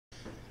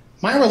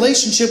My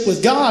relationship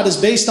with God is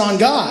based on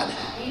God.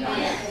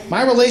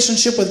 My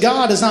relationship with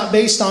God is not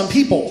based on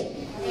people.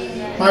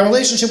 My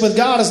relationship with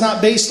God is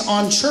not based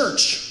on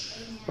church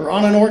or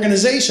on an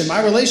organization.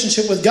 My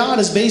relationship with God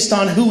is based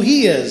on who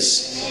He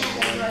is.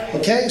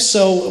 Okay,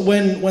 so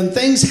when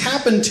things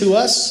happen to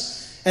us,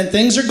 and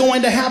things are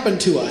going to happen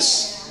to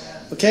us,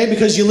 okay,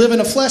 because you live in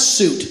a flesh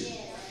suit.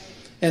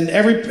 And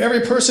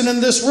every person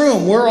in this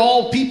room, we're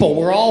all people.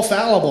 We're all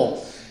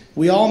fallible.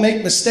 We all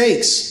make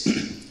mistakes.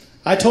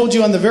 I told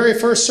you on the very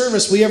first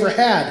service we ever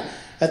had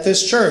at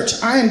this church,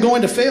 I am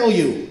going to fail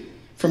you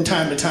from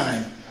time to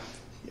time.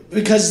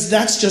 Because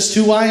that's just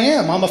who I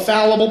am. I'm a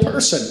fallible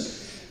person.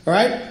 All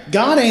right?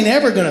 God ain't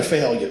ever going to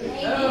fail you.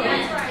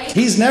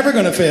 He's never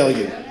going to fail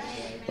you.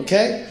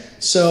 Okay?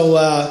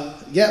 So,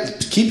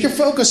 keep your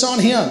focus on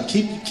Him.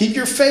 Keep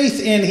your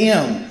faith in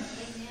Him.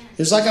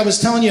 It's like I was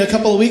telling you a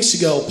couple of weeks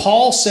ago.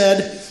 Paul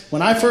said,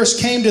 when I first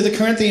came to the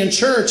Corinthian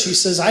church, he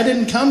says, I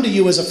didn't come to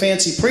you as a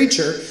fancy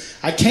preacher.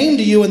 I came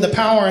to you in the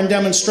power and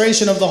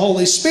demonstration of the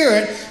Holy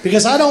Spirit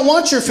because I don't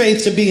want your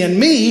faith to be in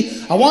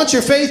me. I want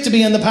your faith to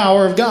be in the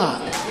power of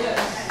God.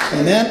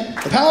 Amen?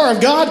 The power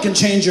of God can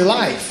change your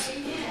life.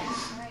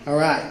 All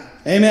right.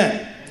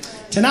 Amen.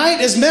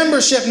 Tonight is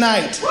membership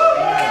night.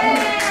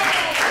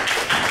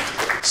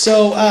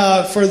 So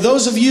for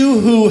those of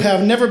you who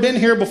have never been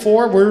here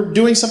before, we're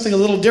doing something a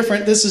little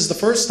different. This is the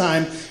first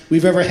time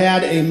we've ever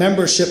had a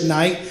membership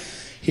night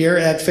here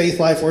at Faith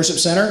Life Worship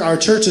Center. Our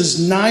church is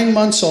 9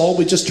 months old.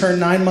 We just turned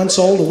 9 months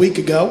old a week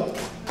ago.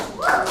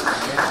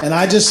 And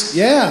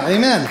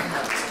amen.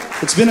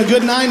 It's been a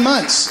good 9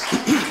 months.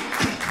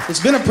 It's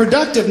been a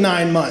productive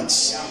 9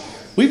 months.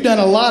 We've done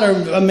a lot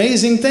of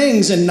amazing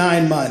things in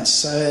 9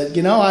 months.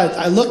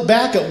 I look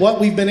back at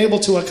what we've been able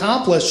to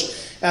accomplish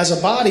as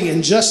a body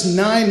in just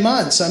 9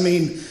 months. I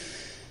mean,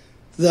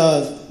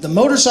 the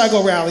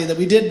motorcycle rally that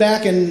we did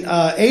back in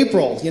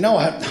April,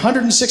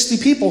 160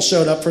 people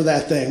showed up for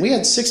that thing. We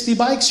had 60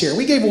 bikes here.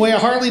 We gave away a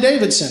Harley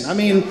Davidson. I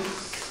mean,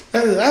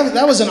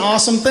 that was an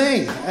awesome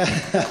thing.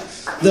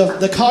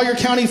 The Collier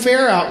County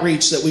Fair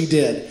outreach that we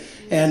did.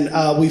 And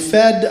we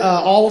fed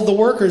all of the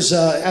workers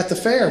at the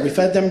fair. We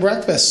fed them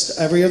breakfast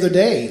every other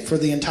day for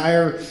the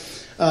entire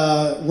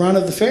run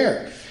of the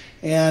fair.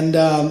 And,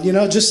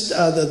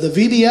 the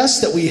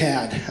VBS that we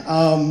had.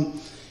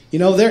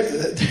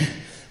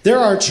 There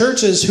are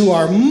churches who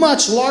are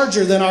much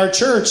larger than our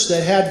church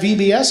that had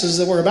VBSs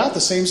that were about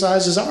the same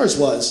size as ours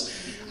was.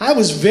 I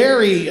was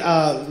very,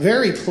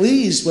 very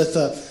pleased with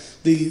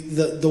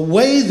the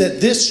way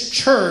that this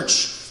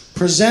church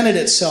presented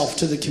itself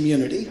to the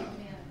community.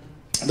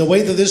 The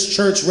way that this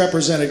church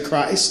represented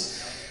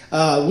Christ.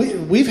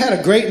 We've had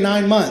a great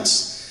 9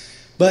 months.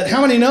 But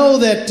how many know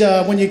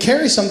that when you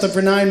carry something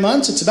for 9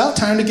 months, it's about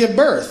time to give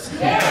birth?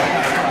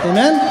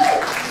 Amen?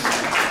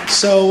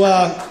 So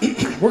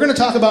we're going to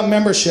talk about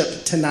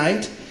membership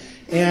tonight.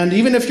 And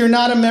even if you're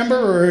not a member,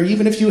 or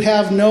even if you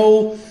have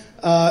no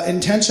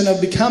intention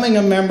of becoming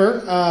a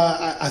member,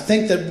 I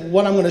think that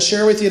what I'm going to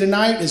share with you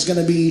tonight is going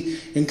to be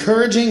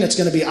encouraging. It's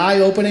going to be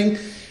eye-opening.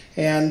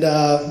 And,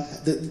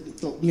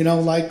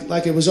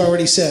 like it was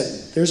already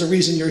said, there's a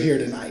reason you're here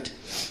tonight.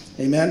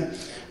 Amen?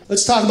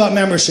 Let's talk about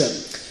membership.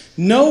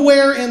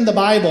 Nowhere in the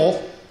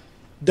Bible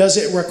does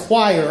it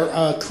require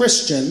a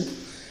Christian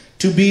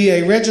to be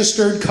a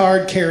registered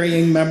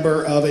card-carrying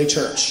member of a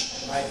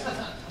church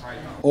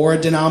or a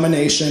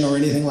denomination or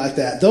anything like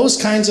that. Those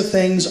kinds of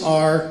things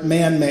are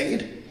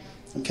man-made.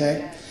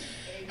 Okay?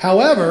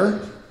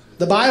 However,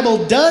 the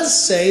Bible does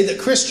say that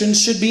Christians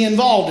should be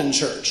involved in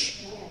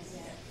church.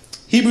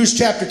 Hebrews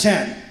chapter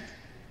 10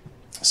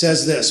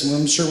 says this, and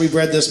I'm sure we've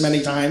read this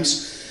many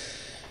times.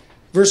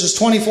 Verses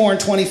 24 and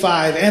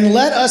 25, and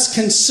let us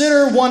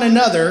consider one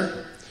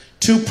another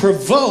to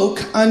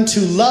provoke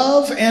unto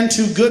love and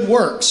to good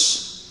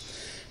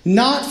works,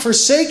 not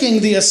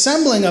forsaking the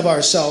assembling of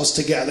ourselves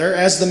together,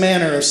 as the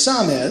manner of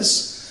some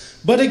is,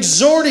 but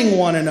exhorting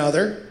one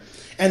another,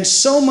 and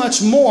so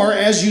much more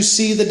as you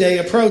see the day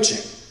approaching.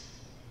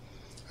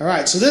 All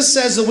right, so this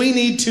says that we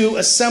need to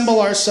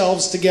assemble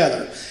ourselves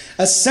together.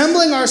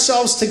 Assembling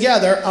ourselves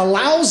together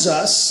allows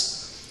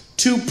us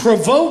to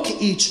provoke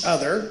each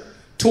other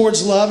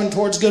towards love and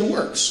towards good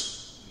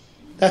works.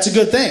 That's a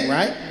good thing,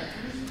 right?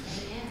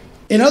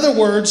 In other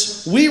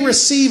words, we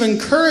receive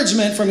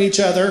encouragement from each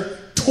other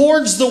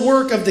towards the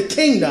work of the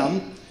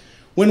kingdom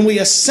when we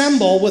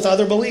assemble with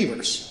other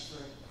believers.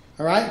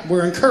 All right?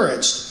 We're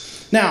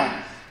encouraged.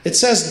 Now, it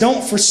says,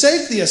 don't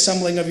forsake the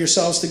assembling of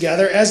yourselves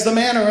together as the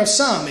manner of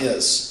some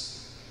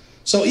is.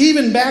 So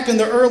even back in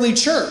the early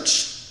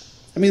church,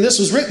 I mean, this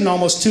was written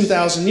almost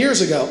 2,000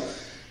 years ago,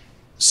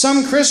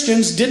 some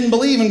Christians didn't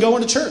believe in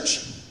going to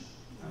church.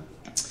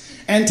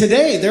 And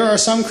today, there are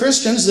some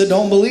Christians that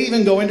don't believe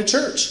in going to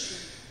church.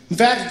 In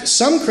fact,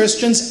 some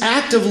Christians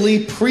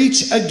actively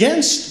preach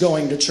against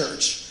going to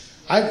church.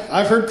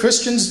 I've heard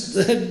Christians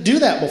do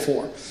that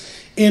before.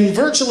 In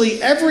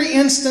virtually every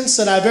instance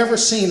that I've ever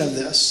seen of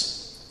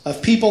this,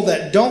 of people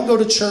that don't go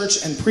to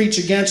church and preach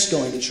against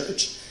going to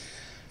church,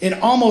 in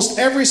almost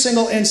every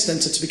single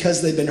instance, it's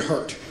because they've been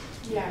hurt.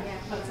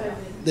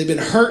 They've been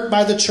hurt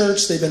by the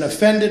church. They've been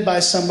offended by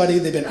somebody.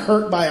 They've been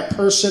hurt by a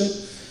person.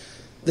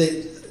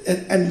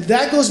 And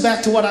that goes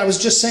back to what I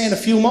was just saying a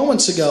few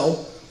moments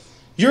ago.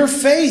 Your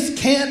faith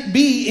can't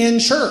be in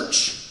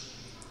church.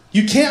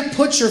 You can't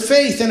put your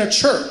faith in a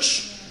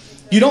church.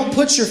 You don't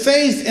put your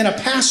faith in a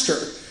pastor.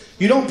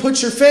 You don't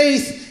put your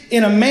faith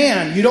in a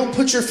man. You don't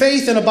put your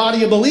faith in a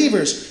body of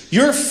believers.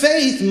 Your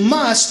faith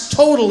must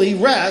totally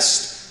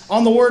rest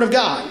on the Word of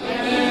God.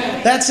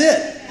 Amen. That's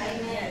it.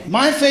 Amen.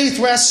 My faith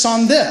rests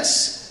on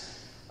this.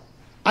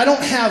 I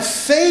don't have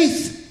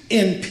faith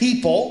in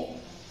people,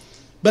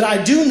 but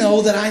I do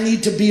know that I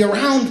need to be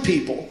around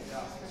people.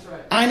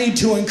 I need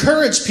to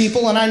encourage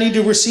people, and I need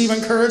to receive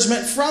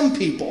encouragement from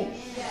people.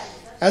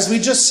 As we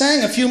just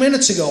sang a few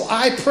minutes ago,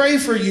 I pray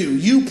for you.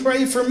 You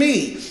pray for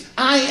me.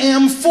 I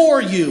am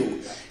for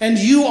you, and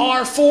you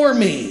are for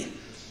me.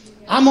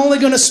 I'm only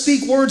going to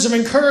speak words of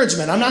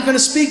encouragement. I'm not going to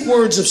speak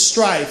words of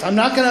strife. I'm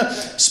not going to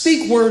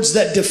speak words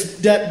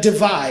that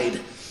divide.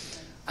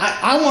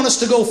 I want us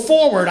to go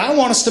forward. I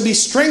want us to be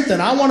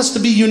strengthened. I want us to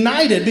be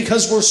united,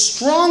 because we're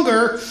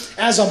stronger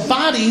as a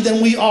body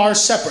than we are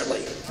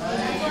separately.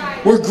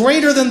 We're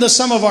greater than the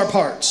sum of our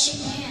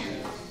parts.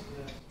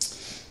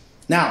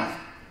 Now,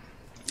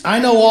 I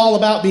know all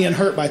about being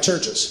hurt by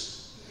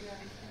churches.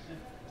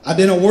 I've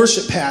been a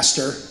worship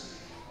pastor.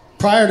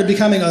 Prior to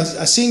becoming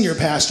a senior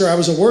pastor, I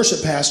was a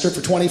worship pastor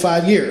for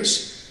 25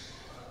 years.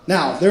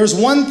 Now, there's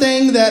one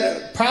thing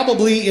that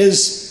probably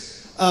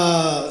is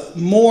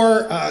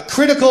more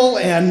critical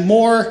and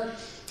more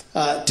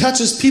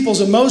touches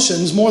people's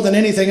emotions more than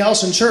anything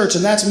else in church,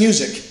 and that's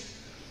music.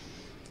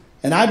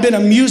 And I've been a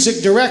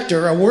music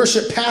director, a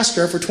worship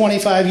pastor for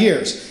 25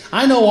 years.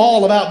 I know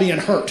all about being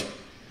hurt.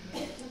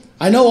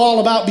 I know all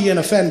about being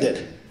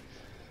offended.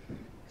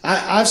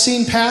 I've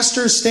seen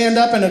pastors stand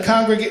up in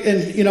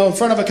in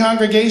front of a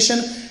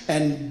congregation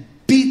and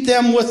beat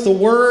them with the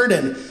word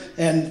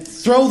and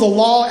throw the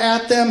law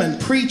at them and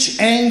preach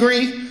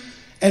angry,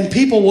 and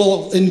people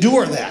will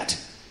endure that.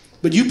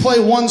 But you play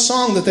one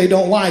song that they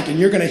don't like, and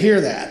you're going to hear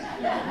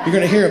that. You're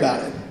going to hear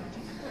about it.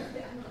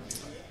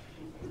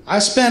 I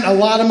spent a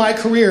lot of my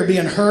career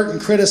being hurt and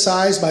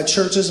criticized by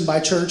churches and by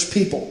church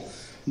people.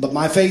 But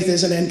my faith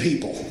isn't in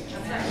people.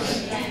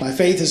 My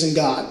faith is in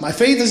God. My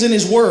faith is in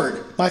His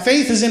Word. My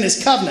faith is in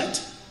His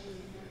covenant.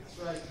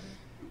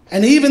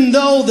 And even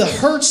though the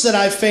hurts that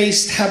I've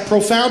faced have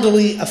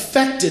profoundly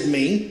affected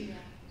me,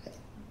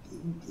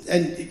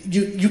 and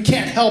you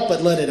can't help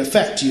but let it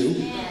affect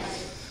you,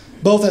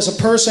 both as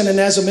a person and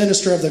as a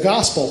minister of the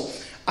gospel,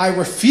 I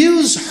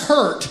refuse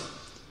hurt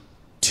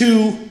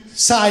to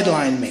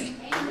sideline me.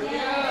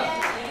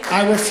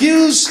 I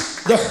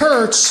refuse the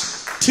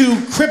hurts to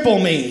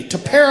cripple me, to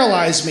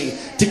paralyze me,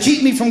 to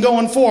keep me from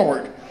going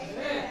forward.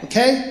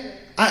 Okay?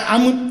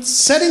 I'm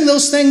setting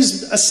those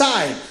things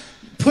aside,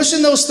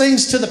 pushing those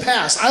things to the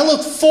past. I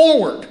look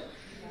forward.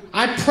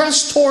 I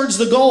press towards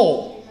the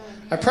goal.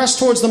 I press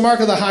towards the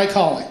mark of the high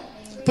calling.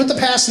 Put the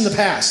past in the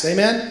past.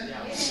 Amen?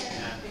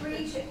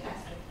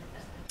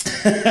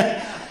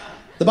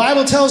 The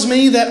Bible tells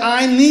me that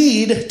I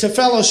need to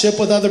fellowship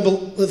with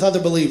other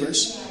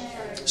believers.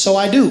 So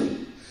I do.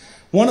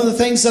 One of the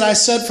things that I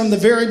said from the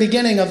very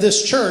beginning of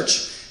this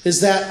church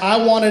is that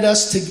I wanted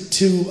us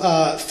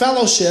to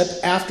fellowship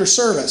after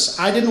service.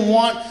 I didn't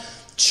want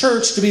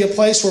church to be a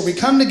place where we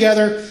come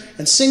together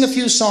and sing a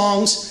few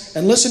songs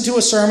and listen to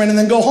a sermon and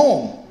then go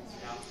home.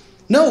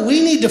 No, we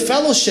need to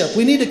fellowship.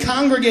 We need to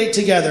congregate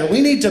together.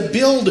 We need to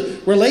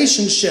build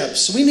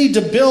relationships. We need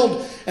to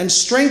build and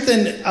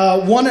strengthen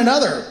one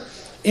another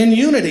in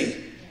unity.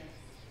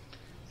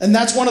 And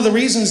that's one of the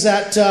reasons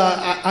that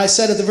I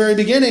said at the very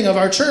beginning of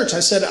our church, I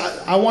said,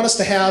 I want us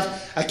to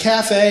have a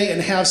cafe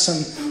and have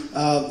some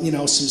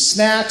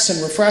snacks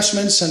and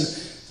refreshments and,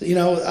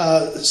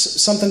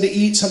 something to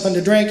eat, something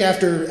to drink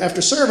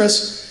after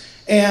service.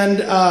 And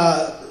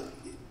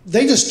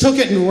they just took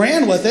it and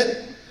ran with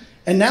it.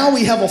 And now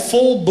we have a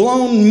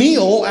full-blown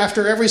meal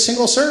after every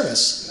single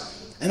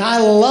service. And I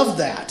love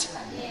that.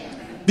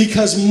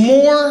 Because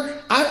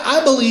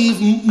I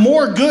believe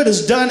more good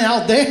is done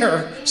out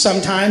there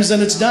sometimes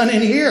than it's done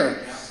in here.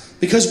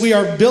 Because we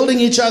are building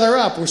each other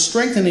up. We're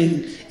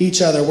strengthening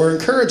each other. We're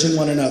encouraging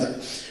one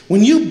another.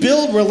 When you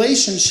build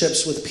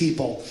relationships with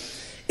people,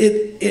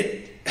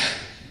 it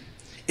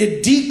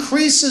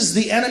decreases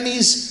the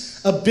enemy's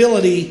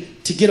ability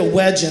to get a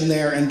wedge in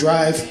there and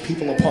drive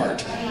people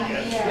apart.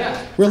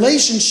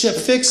 Relationship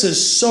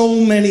fixes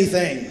so many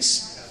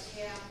things.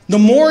 The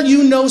more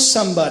you know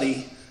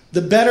somebody,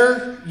 the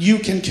better you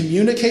can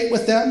communicate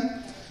with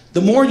them.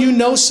 The more you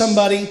know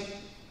somebody,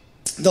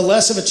 the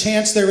less of a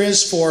chance there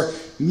is for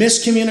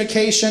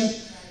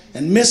miscommunication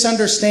and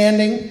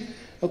misunderstanding.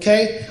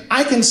 Okay?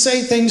 I can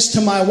say things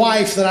to my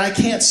wife that I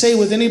can't say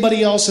with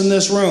anybody else in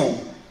this room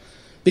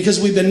because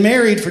we've been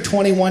married for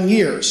 21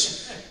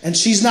 years. And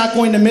she's not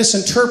going to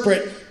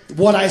misinterpret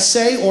what I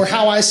say or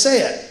how I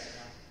say it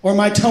or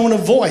my tone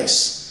of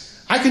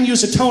voice. I can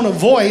use a tone of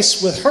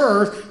voice with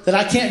her that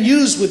I can't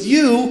use with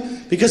you,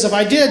 because if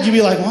I did, you'd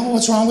be like, well,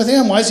 what's wrong with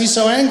him? Why is he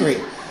so angry?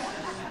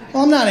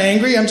 Well, I'm not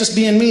angry. I'm just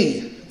being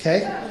me.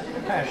 Okay?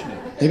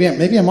 Passionate.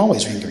 Maybe I'm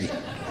always angry.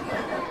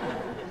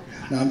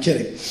 No, I'm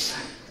kidding.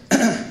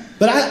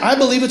 But I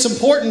believe it's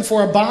important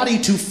for a body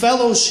to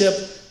fellowship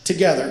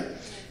together.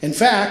 In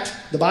fact,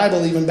 the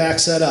Bible even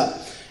backs that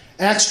up.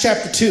 Acts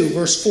chapter 2,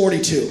 verse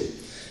 42.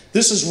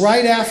 This is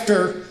right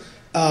after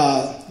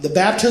the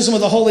baptism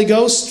of the Holy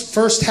Ghost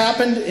first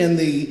happened in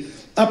the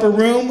upper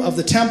room of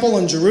the temple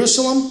in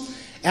Jerusalem.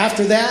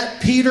 After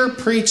that, Peter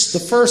preached the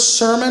first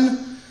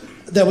sermon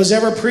that was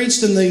ever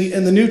preached in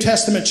the New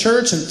Testament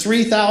church, and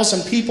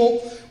 3,000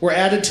 people were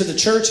added to the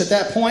church at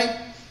that point.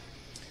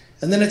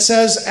 And then it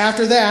says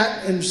after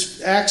that, in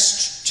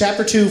Acts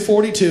chapter 2,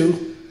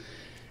 42,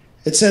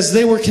 it says,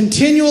 they were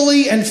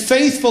continually and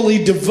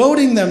faithfully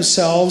devoting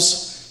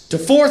themselves to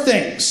four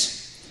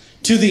things: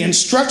 to the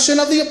instruction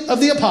of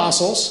the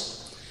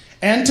apostles,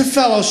 and to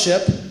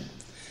fellowship,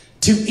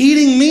 to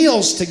eating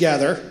meals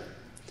together,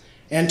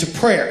 and to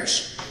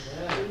prayers.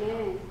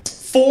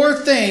 Four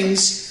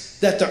things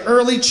that the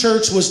early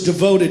church was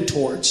devoted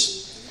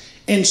towards.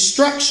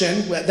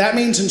 Instruction, that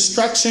means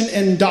instruction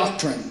in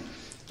doctrine.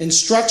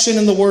 Instruction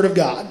in the Word of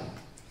God.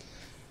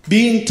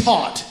 Being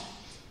taught.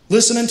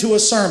 Listening to a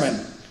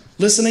sermon.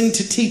 Listening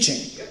to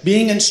teaching.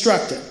 Being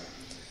instructed.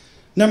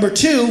 Number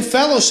two,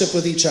 fellowship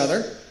with each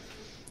other.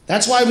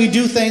 That's why we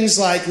do things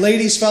like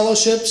ladies'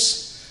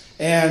 fellowships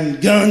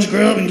and guns,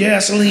 grub, and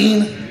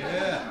gasoline.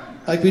 Yeah.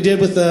 Like we did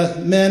with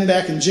the men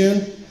back in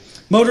June.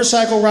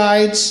 Motorcycle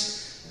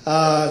rides.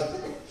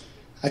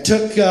 I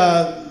took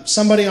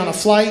somebody on a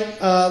flight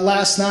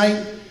last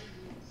night.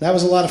 That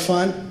was a lot of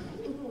fun.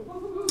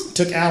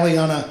 Took Allie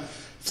on a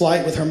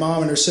flight with her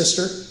mom and her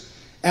sister.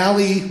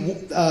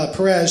 Allie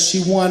Perez,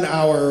 she won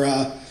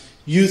our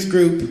youth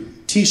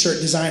group t-shirt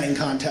designing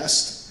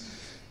contest.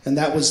 And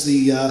that was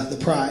the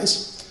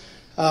prize.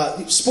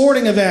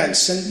 Sporting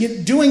events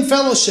and doing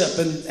fellowship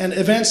and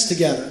events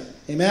together.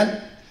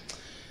 Amen?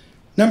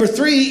 Number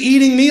three,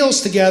 eating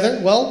meals together.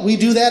 Well, we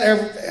do that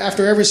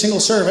after every single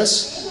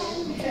service.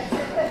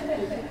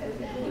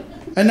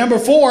 And number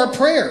four,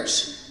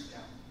 prayers.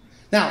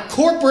 Now,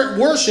 corporate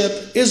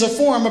worship is a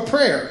form of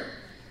prayer.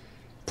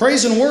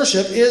 Praise and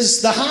worship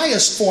is the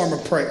highest form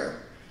of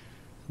prayer.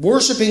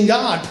 Worshiping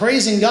God,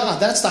 praising God,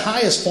 that's the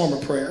highest form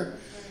of prayer.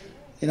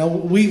 You know,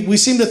 we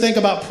seem to think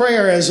about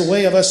prayer as a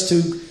way of us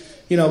to,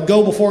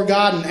 go before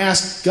God and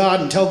ask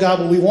God and tell God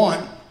what we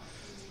want.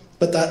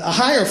 But a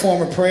higher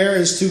form of prayer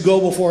is to go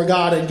before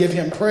God and give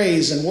Him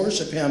praise and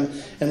worship Him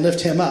and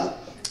lift Him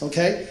up.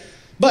 Okay?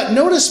 But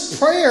notice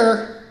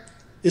prayer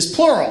is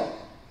plural.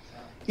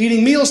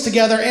 Eating meals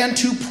together and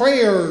to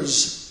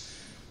prayers.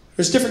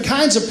 There's different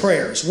kinds of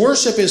prayers.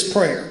 Worship is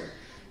prayer.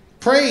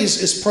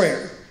 Praise is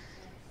prayer.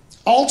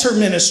 Altar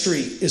ministry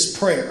is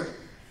prayer.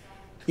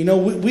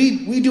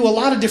 We do a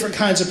lot of different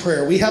kinds of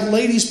prayer. We have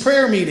ladies'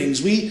 prayer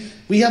meetings.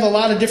 We have a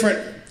lot of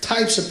different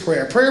types of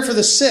prayer. Prayer for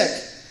the sick.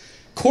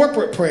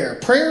 Corporate prayer.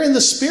 Prayer in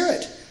the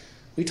Spirit.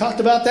 We talked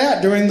about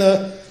that during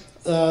the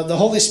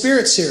Holy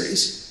Spirit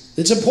series.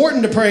 It's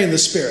important to pray in the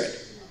Spirit.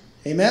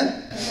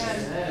 Amen?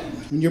 Amen.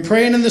 When you're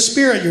praying in the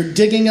Spirit, you're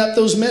digging up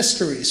those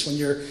mysteries. When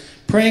you're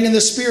praying in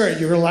the Spirit,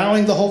 you're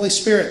allowing the Holy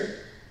Spirit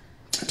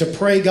to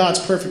pray God's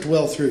perfect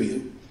will through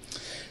you.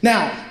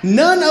 Now,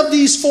 none of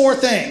these four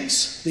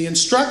things, the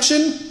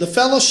instruction, the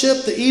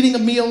fellowship, the eating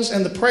of meals,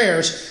 and the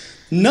prayers,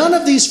 none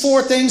of these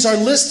four things are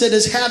listed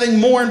as having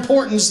more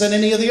importance than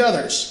any of the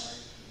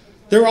others.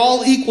 They're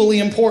all equally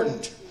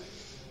important.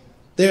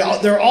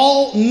 They're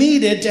all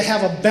needed to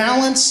have a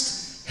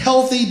balanced,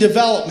 healthy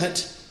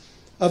development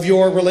of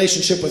your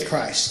relationship with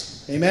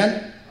Christ.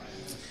 Amen?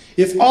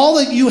 If all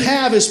that you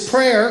have is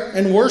prayer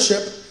and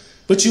worship,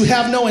 but you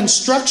have no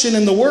instruction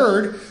in the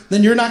Word,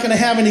 then you're not going to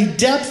have any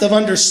depth of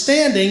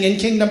understanding in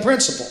kingdom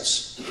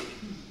principles.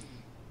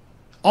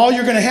 All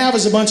you're going to have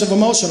is a bunch of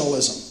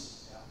emotionalism.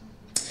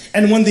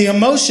 And when the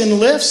emotion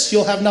lifts,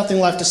 you'll have nothing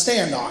left to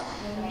stand on.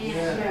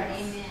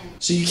 Amen.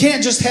 So you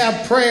can't just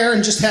have prayer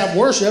and just have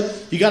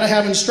worship. You got to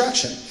have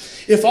instruction.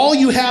 If all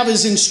you have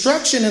is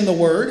instruction in the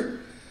Word,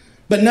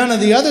 but none of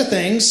the other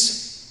things,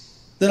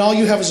 then all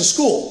you have is a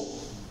school,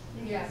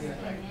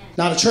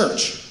 not a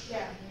church.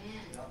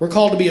 We're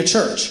called to be a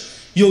church.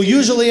 You'll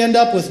usually end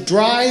up with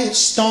dry,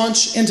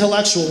 staunch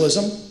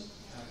intellectualism.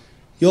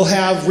 You'll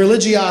have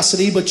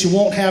religiosity, but you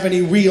won't have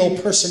any real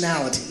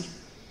personality.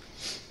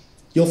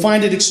 You'll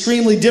find it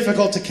extremely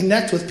difficult to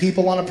connect with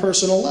people on a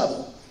personal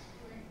level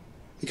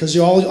because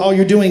all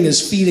you're doing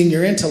is feeding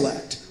your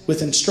intellect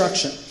with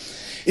instruction.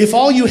 If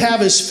all you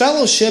have is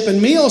fellowship and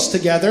meals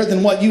together,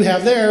 then what you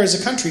have there is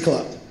a country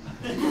club.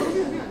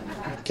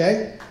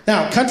 Okay?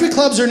 Now, country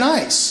clubs are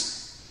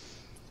nice,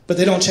 but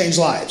they don't change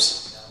lives.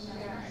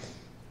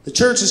 The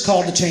church is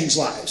called to change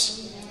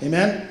lives.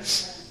 Amen?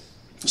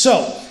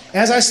 So,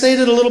 as I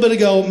stated a little bit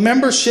ago,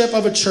 membership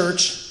of a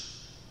church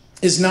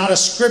is not a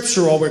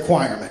scriptural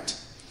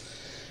requirement.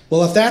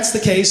 Well, if that's the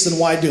case, then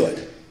why do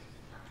it?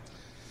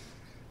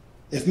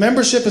 If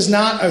membership is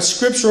not a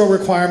scriptural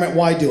requirement,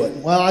 why do it?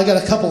 Well, I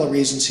got a couple of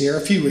reasons here,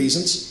 a few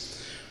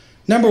reasons.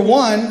 Number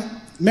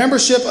one,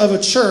 membership of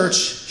a church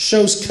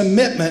shows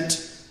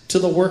commitment to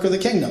the work of the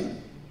kingdom.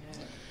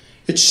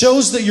 It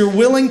shows that you're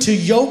willing to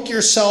yoke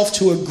yourself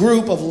to a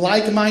group of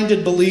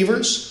like-minded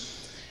believers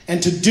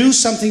and to do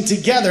something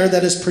together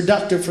that is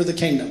productive for the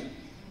kingdom.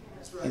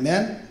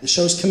 Amen? It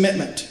shows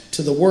commitment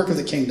to the work of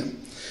the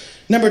kingdom.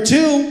 Number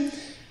two,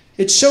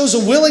 it shows a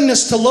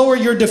willingness to lower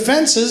your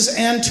defenses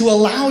and to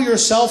allow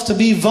yourself to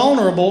be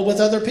vulnerable with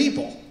other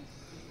people.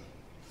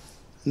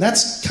 And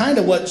that's kind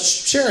of what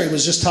Sherry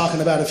was just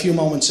talking about a few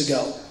moments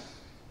ago.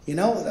 You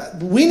know,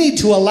 we need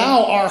to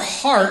allow our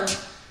heart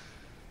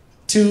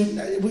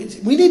to,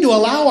 we need to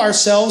allow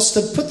ourselves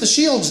to put the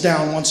shields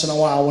down once in a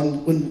while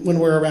when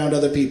we're around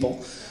other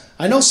people.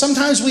 I know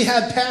sometimes we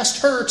have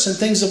past hurts and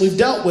things that we've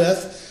dealt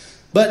with,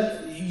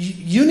 but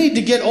you need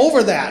to get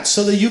over that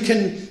so that you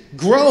can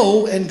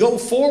grow and go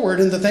forward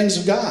in the things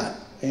of God.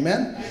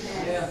 Amen?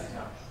 Yeah.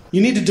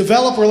 You need to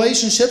develop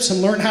relationships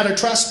and learn how to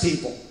trust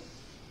people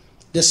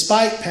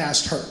despite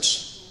past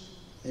hurts.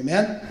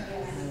 Amen?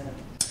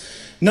 Yeah.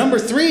 Number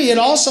three, it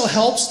also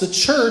helps the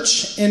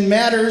church in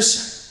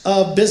matters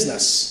of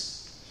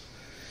business.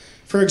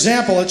 For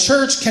example, a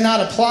church cannot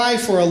apply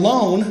for a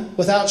loan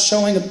without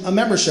showing a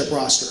membership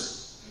roster.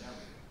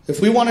 If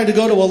we wanted to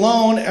go to a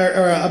loan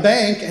or a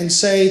bank and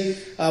say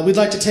we'd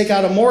like to take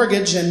out a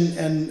mortgage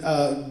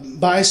and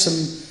buy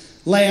some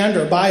land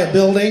or buy a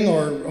building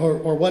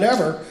or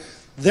whatever,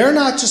 they're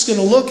not just going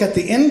to look at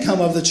the income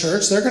of the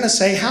church. They're going to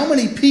say, how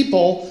many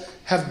people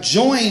have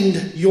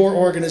joined your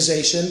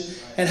organization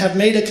and have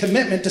made a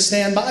commitment to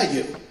stand by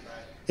you?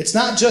 It's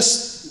not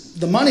just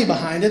the money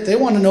behind it. They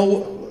want to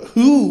know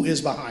who is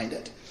behind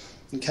it.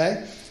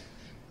 Okay?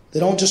 They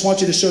don't just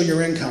want you to show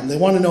your income. They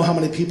want to know how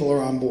many people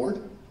are on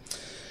board.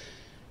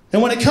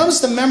 And when it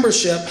comes to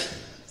membership,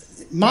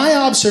 my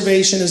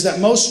observation is that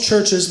most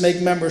churches make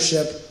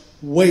membership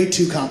way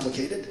too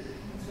complicated.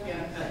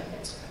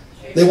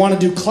 They want to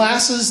do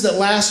classes that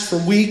last for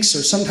weeks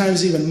or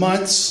sometimes even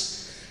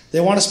months.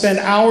 They want to spend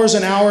hours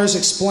and hours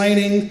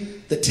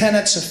explaining the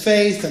tenets of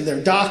faith and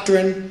their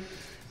doctrine.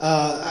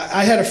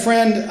 I had a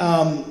friend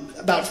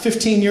about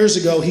 15 years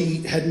ago.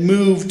 He had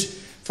moved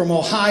from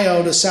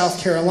Ohio to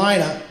South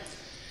Carolina.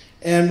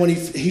 And when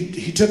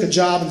he took a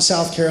job in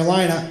South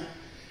Carolina,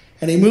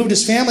 and he moved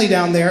his family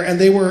down there, and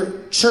they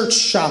were church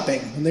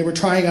shopping, and they were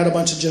trying out a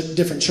bunch of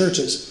different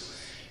churches.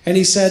 And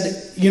he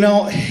said, you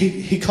know,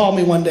 he called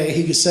me one day.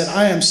 He said,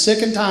 I am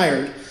sick and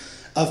tired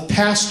of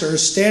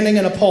pastors standing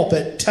in a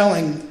pulpit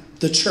telling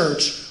the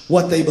church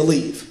what they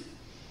believe.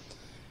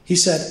 He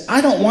said,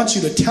 I don't want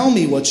you to tell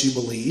me what you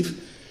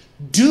believe.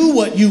 Do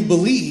what you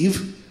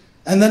believe,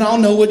 and then I'll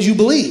know what you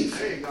believe.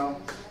 There you go.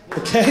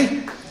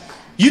 Okay?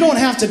 You don't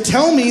have to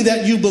tell me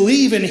that you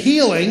believe in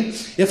healing.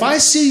 If I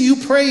see you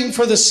praying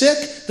for the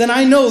sick, then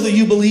I know that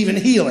you believe in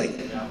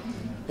healing.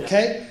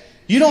 Okay?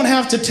 You don't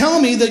have to tell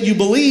me that you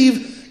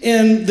believe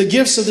in the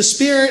gifts of the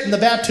Spirit and the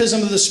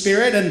baptism of the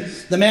Spirit and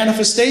the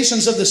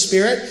manifestations of the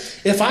Spirit.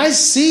 If I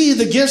see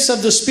the gifts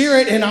of the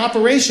Spirit in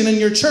operation in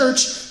your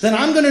church, then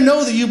I'm going to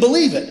know that you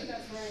believe it.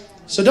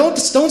 So don't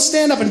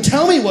stand up and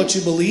tell me what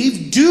you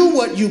believe. Do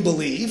what you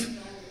believe.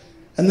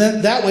 And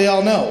then that way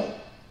I'll know.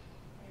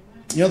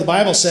 You know, the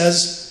Bible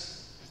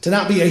says to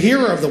not be a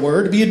hearer of the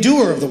word, to be a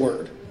doer of the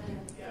word.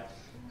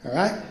 All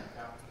right?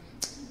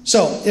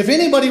 So, if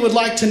anybody would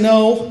like to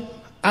know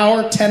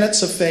our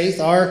tenets of faith,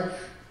 our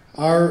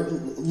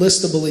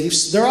list of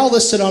beliefs, they're all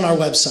listed on our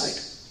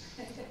website.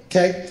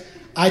 Okay?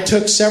 I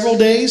took several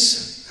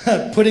days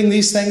putting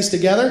these things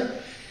together,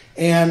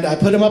 and I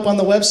put them up on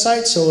the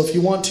website. So if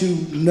you want to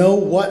know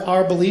what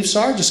our beliefs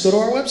are, just go to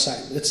our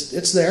website.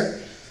 It's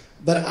there.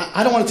 But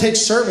I don't want to take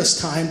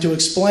service time to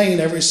explain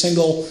every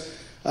single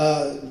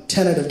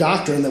tenet of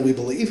doctrine that we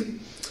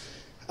believe.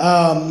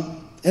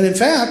 And in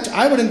fact,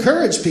 I would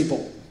encourage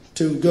people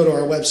to go to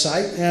our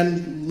website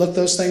and look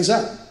those things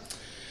up.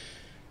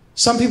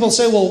 Some people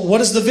say, well,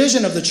 what is the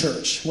vision of the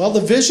church? Well,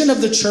 the vision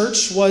of the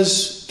church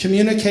was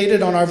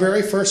communicated on our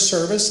very first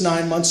service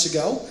 9 months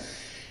ago.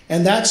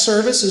 And that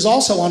service is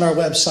also on our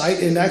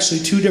website in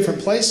actually 2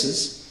 different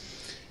places.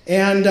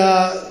 And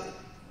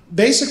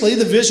basically,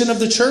 the vision of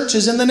the church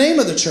is in the name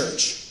of the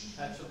church.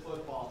 Catch the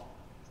football.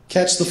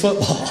 Catch the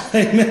football.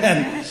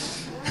 Amen.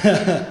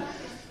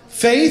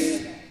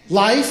 Faith,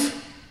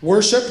 life,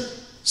 worship,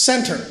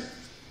 center.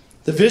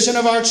 The vision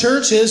of our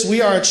church is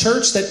we are a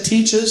church that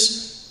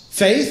teaches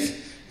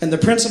faith and the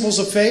principles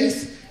of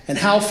faith and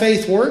how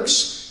faith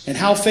works and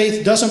how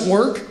faith doesn't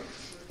work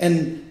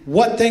and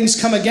what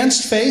things come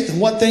against faith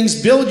and what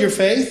things build your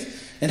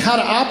faith and how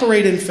to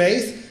operate in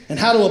faith and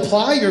how to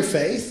apply your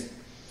faith.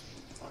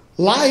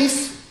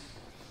 Life,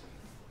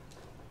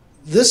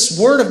 this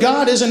Word of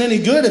God isn't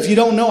any good if you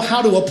don't know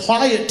how to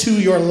apply it to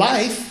your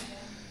life.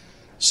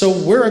 So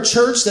we're a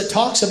church that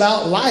talks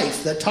about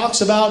life, that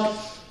talks about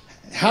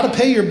how to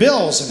pay your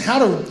bills and how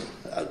to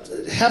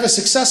have a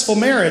successful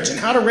marriage and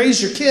how to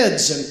raise your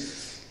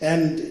kids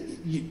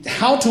and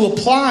how to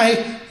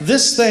apply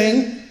this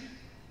thing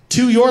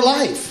to your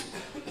life.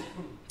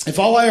 If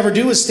all I ever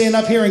do is stand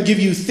up here and give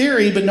you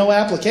theory but no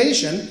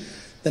application,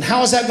 then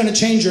how is that going to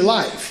change your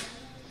life?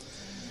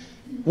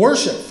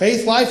 Worship,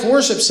 Faith Life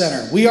Worship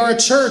Center. We are a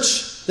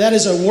church that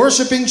is a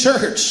worshiping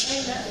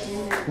church.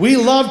 We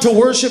love to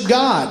worship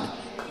God.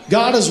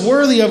 God is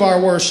worthy of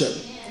our worship.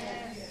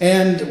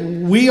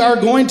 And we are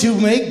going to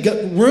make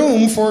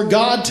room for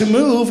God to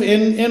move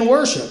in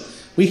worship.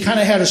 We kind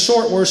of had a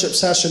short worship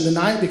session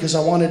tonight because I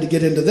wanted to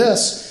get into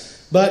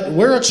this. But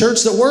we're a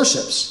church that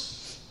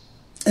worships.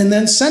 And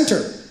then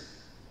center.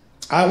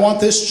 I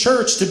want this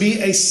church to be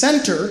a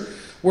center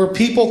where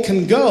people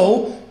can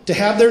go to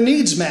have their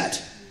needs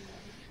met.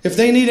 If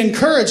they need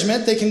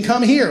encouragement, they can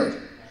come here.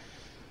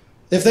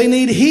 If they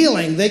need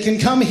healing, they can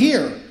come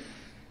here.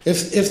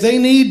 If they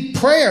need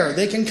prayer,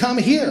 they can come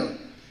here.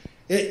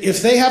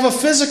 If they have a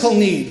physical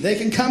need, they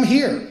can come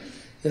here.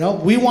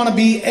 We want to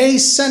be a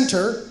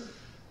center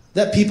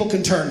that people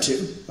can turn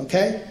to.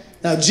 Okay?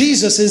 Now,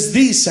 Jesus is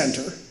the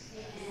center.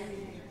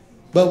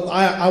 But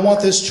I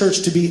want this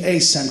church to be a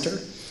center.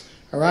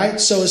 All right?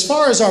 So as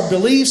far as our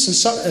beliefs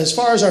and as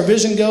far as our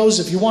vision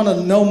goes, if you want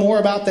to know more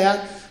about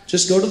that,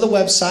 just go to the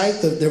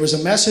website. There was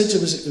a message.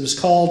 It was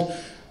called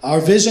Our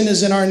Vision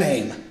is in Our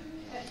Name.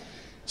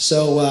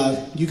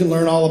 So you can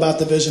learn all about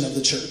the vision of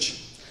the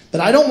church.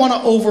 But I don't want to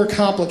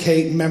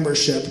overcomplicate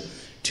membership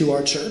to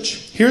our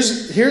church.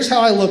 Here's how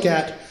I look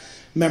at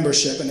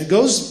membership. And it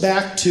goes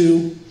back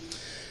to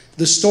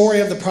the story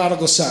of the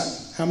prodigal son.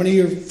 How many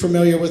of you are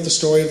familiar with the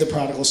story of the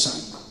prodigal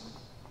son?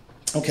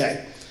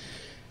 Okay.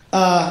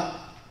 I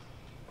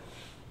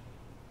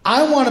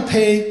want to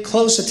pay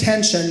close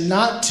attention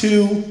not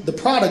to the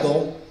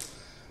prodigal,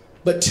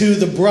 but to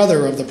the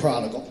brother of the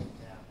prodigal.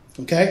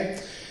 Okay?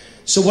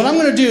 So what I'm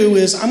going to do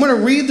is I'm going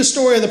to read the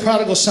story of the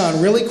prodigal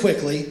son really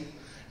quickly,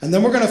 and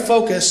then we're going to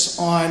focus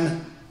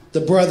on the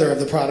brother of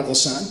the prodigal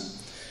son.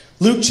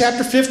 Luke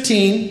chapter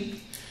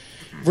 15,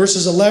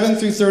 verses 11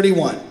 through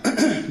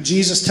 31.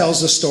 Jesus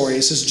tells the story.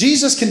 He says,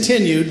 Jesus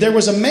continued, "There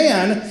was a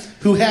man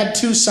who had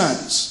 2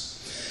 sons.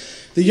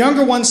 The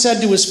younger one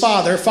said to his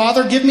father,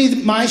 'Father, give me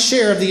my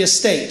share of the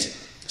estate.'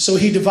 So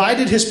he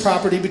divided his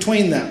property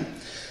between them.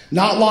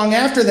 Not long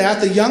after that,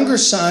 the younger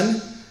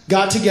son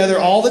got together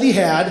all that he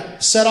had,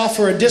 set off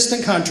for a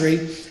distant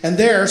country, and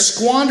there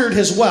squandered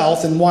his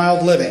wealth in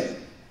wild living.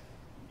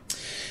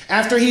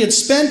 After he had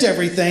spent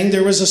everything,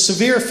 there was a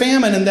severe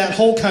famine in that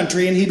whole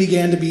country, and he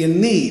began to be in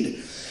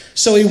need.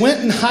 So he went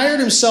and hired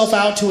himself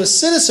out to a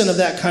citizen of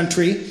that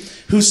country,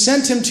 who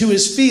sent him to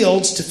his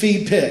fields to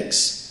feed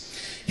pigs.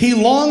 He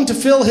longed to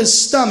fill his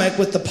stomach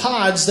with the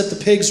pods that the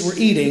pigs were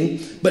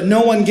eating, but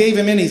no one gave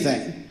him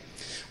anything.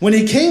 When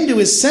he came to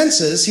his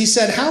senses, he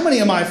said, 'How many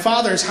of my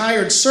father's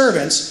hired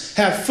servants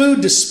have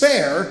food to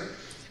spare,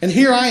 and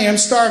here I am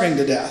starving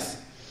to death?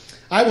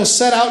 I will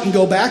set out and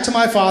go back to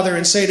my father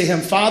and say to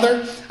him,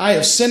 Father, I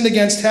have sinned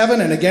against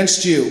heaven and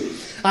against you.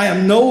 I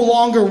am no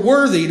longer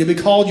worthy to be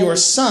called your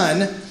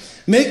son.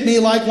 Make me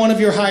like one of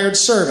your hired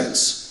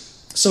servants.'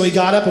 So he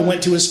got up and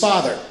went to his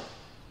father.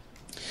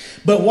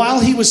 But while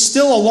he was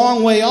still a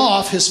long way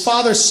off, his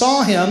father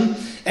saw him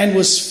and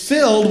was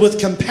filled with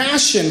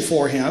compassion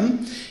for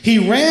him. He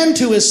ran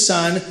to his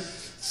son,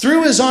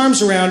 threw his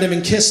arms around him,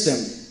 and kissed him.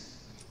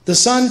 The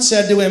son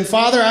said to him,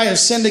 'Father, I have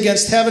sinned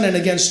against heaven and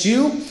against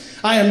you.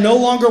 I am no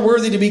longer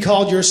worthy to be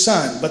called your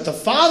son.' But the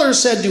father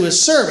said to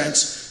his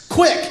servants,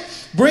 'Quick,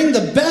 bring the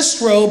best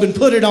robe and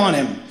put it on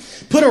him.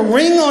 Put a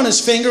ring on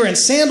his finger and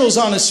sandals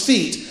on his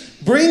feet.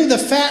 Bring the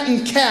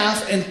fattened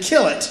calf and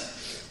kill it.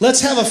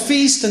 Let's have a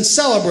feast and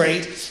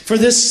celebrate, for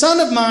this son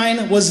of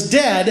mine was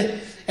dead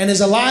and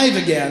is alive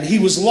again. He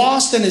was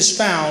lost and is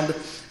found.'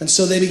 And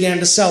so they began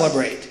to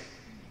celebrate."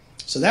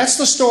 So that's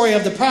the story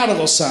of the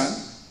prodigal son.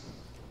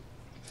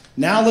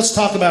 Now let's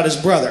talk about his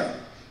brother.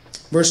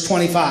 Verse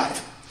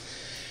 25.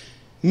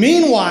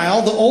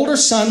 "Meanwhile, the older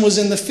son was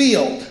in the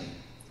field.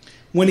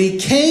 When he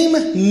came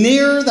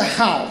near the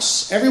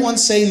house," everyone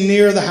say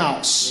near the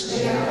house. Near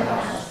the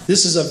house.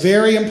 This is a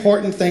very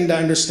important thing to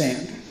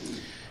understand.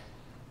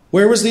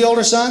 Where was the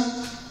older son?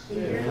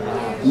 Near the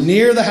house.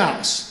 Near the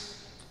house.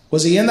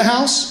 Was he in the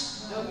house?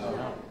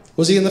 No.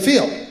 Was he in the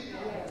field?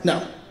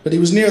 No, but he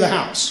was near the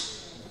house.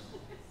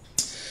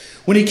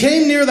 "When he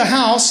came near the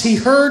house, he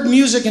heard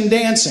music and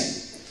dancing.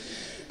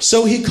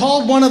 So he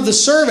called one of the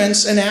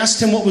servants and asked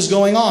him what was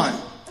going on.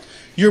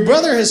 'Your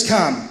brother has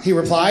come,' he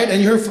replied,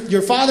 'and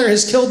your father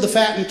has killed the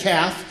fattened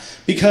calf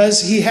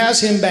because he has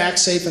him back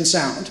safe and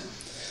sound.'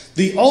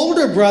 The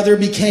older brother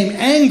became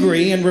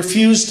angry and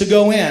refused to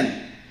go in.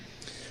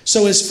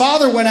 So his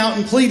father went out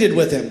and pleaded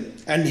with him.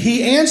 And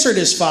he answered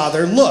his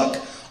father, 'Look,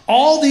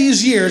 all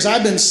these years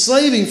I've been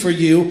slaving for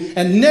you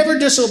and never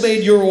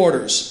disobeyed your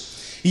orders.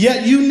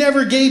 Yet you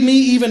never gave me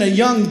even a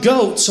young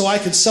goat so I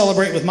could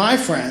celebrate with my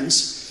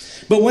friends.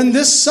 But when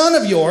this son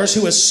of yours,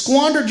 who has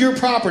squandered your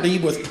property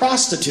with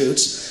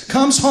prostitutes,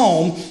 comes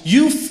home,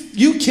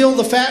 you kill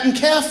the fattened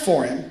calf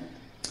for him.'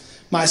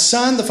 'My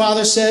son,' the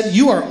father said,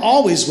 'you are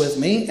always with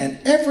me, and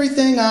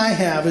everything I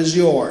have is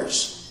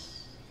yours.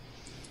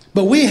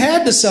 But we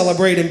had to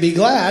celebrate and be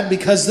glad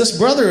because this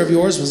brother of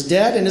yours was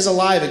dead and is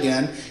alive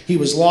again. He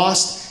was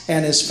lost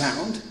and is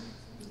found.'"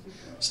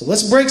 So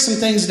let's break some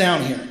things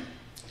down here.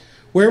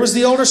 Where was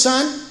the older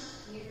son?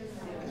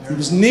 He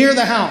was near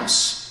the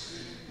house.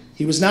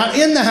 He was not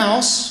in the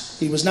house.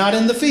 He was not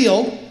in the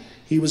field.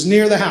 He was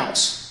near the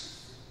house.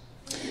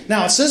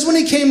 Now, it says when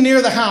he came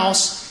near the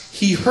house,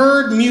 he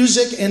heard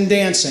music and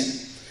dancing.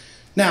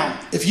 Now,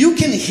 if you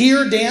can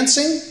hear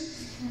dancing,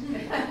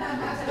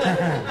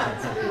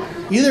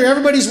 either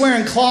everybody's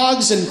wearing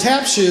clogs and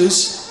tap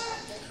shoes,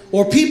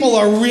 or people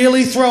are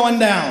really throwing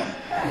down.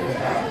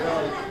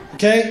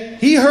 Okay?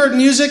 He heard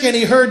music and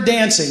he heard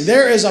dancing.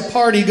 There is a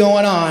party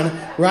going on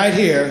right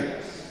here.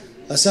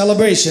 A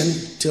celebration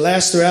to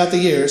last throughout the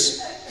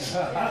years.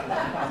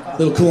 A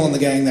little cool in the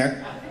gang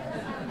there.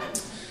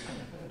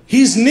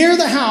 He's near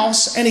the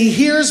house and he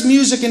hears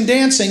music and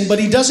dancing, but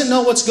he doesn't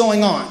know what's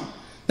going on.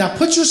 Now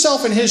put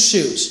yourself in his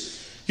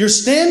shoes. You're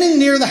standing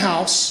near the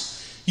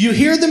house. You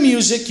hear the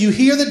music. You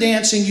hear the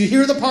dancing. You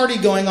hear the party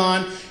going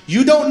on.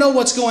 You don't know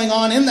what's going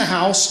on in the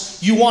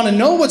house. You want to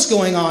know what's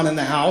going on in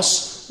the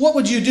house. What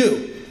would you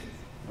do?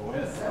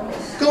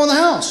 Go in the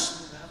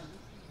house.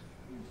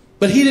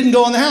 But he didn't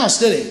go in the house,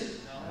 did he?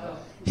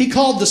 He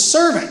called the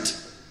servant.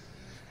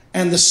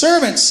 And the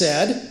servant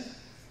said,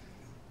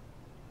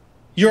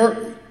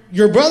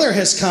 Your brother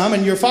has come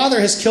and your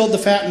father has killed the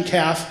fattened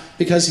calf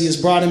because he has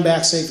brought him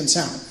back safe and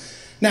sound.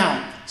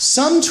 Now,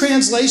 some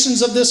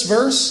translations of this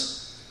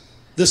verse,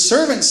 the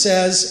servant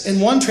says, in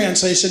one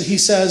translation, he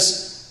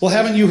says, well,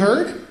 haven't you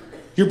heard?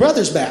 Your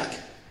brother's back.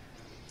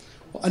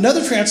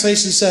 Another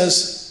translation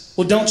says,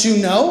 well, don't you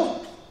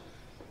know?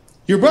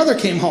 Your brother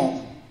came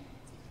home.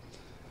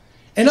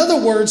 In other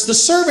words, the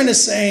servant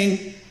is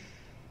saying,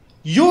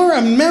 you're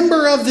a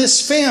member of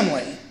this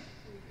family.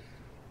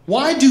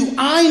 Why do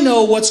I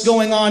know what's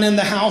going on in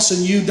the house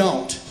and you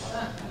don't?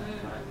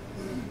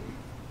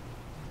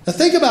 Now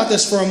think about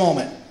this for a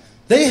moment.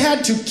 They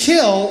had to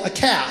kill a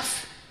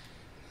calf.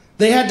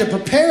 They had to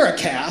prepare a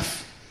calf.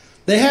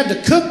 They had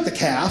to cook the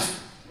calf.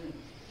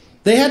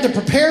 They had to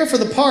prepare for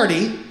the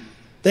party.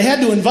 They had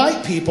to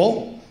invite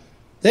people.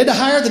 They had to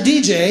hire the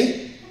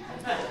DJ.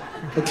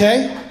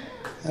 Okay?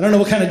 I don't know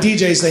what kind of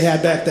DJs they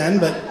had back then,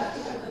 but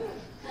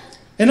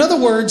in other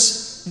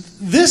words,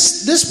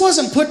 this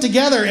wasn't put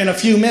together in a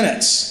few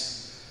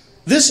minutes.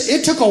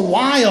 It took a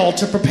while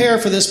to prepare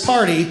for this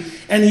party,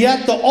 and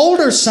yet the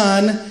older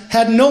son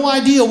had no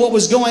idea what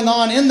was going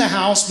on in the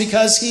house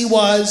because he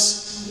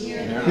was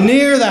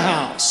near the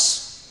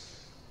house.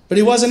 But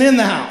he wasn't in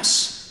the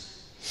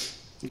house.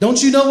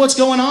 Don't you know what's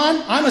going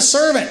on? I'm a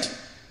servant,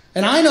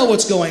 and I know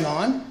what's going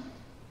on.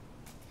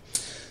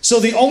 So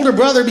the older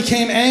brother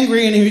became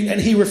angry,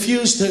 and he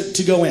refused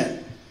to go in.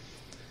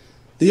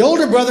 The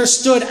older brother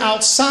stood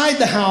outside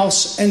the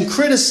house and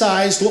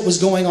criticized what was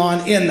going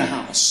on in the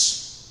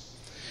house.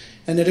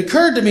 And it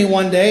occurred to me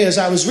one day as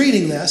I was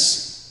reading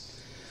this,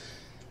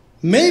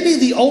 maybe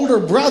the older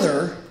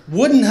brother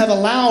wouldn't have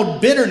allowed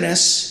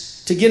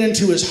bitterness to get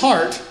into his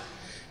heart.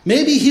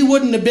 Maybe he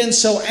wouldn't have been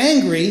so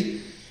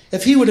angry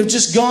if he would have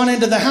just gone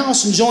into the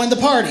house and joined the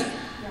party.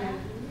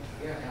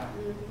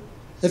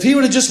 If he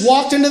would have just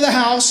walked into the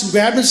house and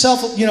grabbed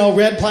himself a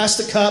red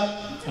plastic cup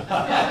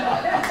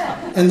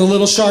and the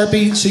little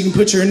Sharpie so you can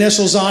put your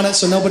initials on it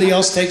so nobody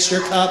else takes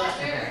your cup.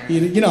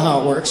 You know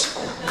how it works.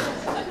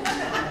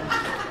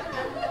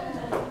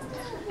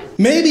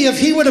 Maybe if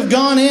he would have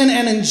gone in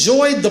and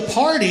enjoyed the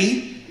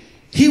party,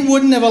 he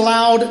wouldn't have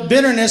allowed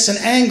bitterness and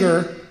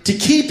anger to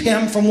keep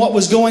him from what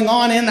was going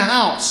on in the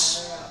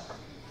house.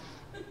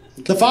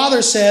 The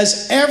father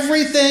says,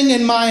 everything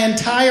in my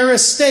entire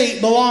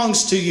estate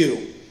belongs to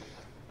you.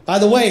 By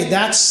the way,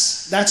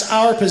 that's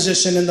our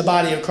position in the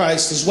body of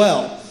Christ as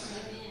well.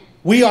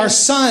 We are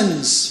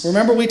sons.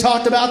 Remember we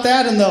talked about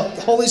that in the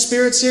Holy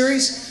Spirit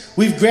series?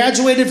 We've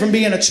graduated from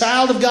being a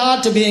child of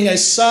God to being a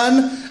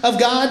son of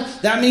God.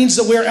 That means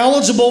that we're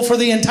eligible for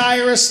the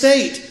entire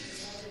estate.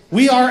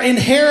 We are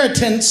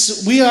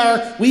inheritance. We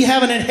have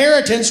an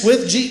inheritance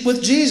with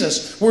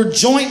Jesus. We're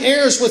joint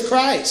heirs with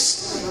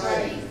Christ.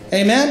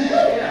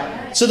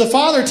 Amen? So the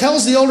father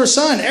tells the older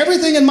son,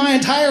 everything in my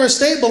entire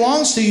estate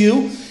belongs to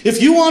you.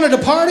 If you wanted a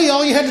party,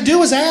 all you had to do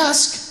was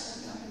ask.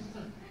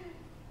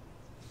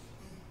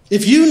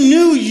 If you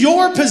knew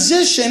your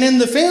position in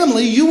the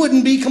family, you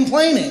wouldn't be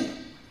complaining.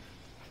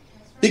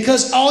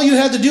 Because all you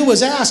had to do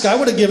was ask. I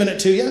would have given it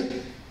to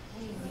you.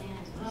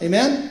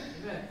 Amen?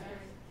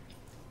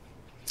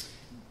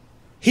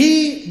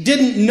 He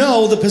didn't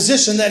know the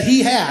position that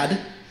he had.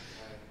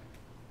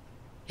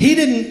 He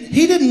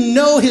didn't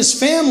know his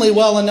family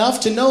well enough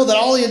to know that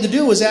all he had to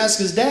do was ask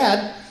his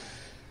dad,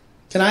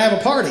 can I have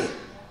a party?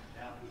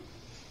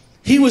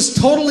 He was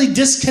totally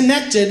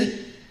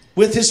disconnected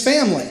with his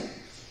family.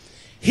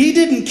 He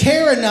didn't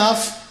care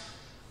enough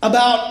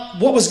about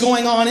what was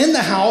going on in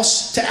the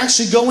house to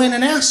actually go in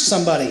and ask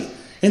somebody.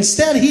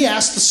 Instead, he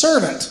asked the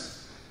servant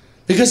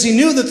because he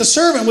knew that the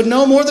servant would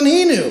know more than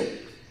he knew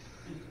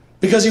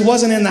because he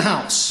wasn't in the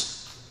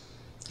house.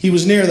 He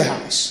was near the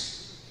house.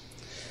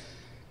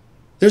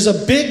 There's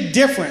a big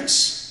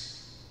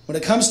difference when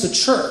it comes to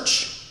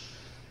church.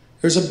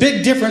 There's a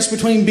big difference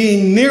between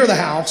being near the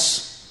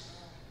house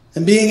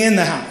and being in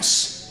the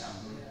house.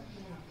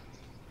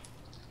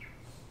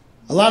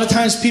 A lot of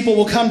times people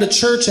will come to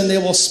church and they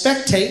will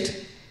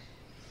spectate,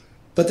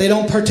 but they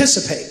don't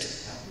participate.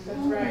 That's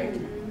right.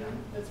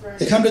 That's right.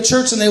 They come to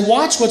church and they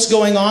watch what's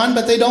going on,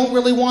 but they don't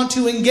really want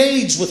to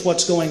engage with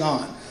what's going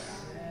on.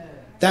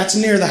 That's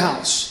near the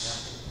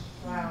house.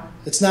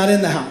 It's not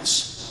in the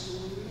house.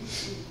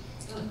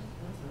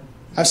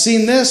 I've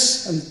seen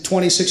this in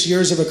 26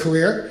 years of a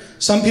career.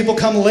 Some people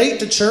come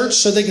late to church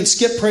so they can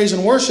skip praise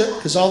and worship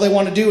because all they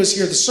want to do is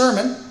hear the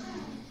sermon.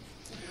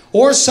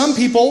 Or some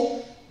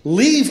people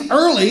leave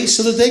early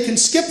so that they can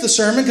skip the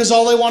sermon because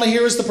all they want to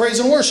hear is the praise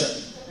and worship.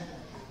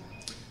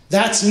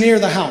 That's near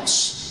the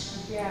house.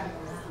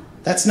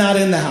 That's not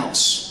in the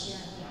house.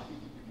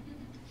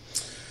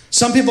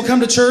 Some people come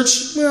to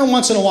church,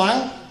 once in a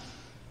while,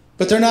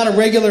 but they're not a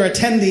regular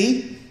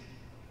attendee.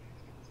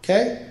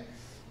 Okay?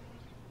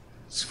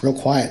 It's real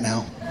quiet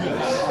now.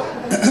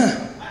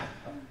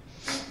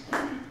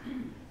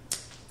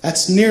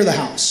 That's near the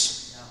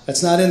house.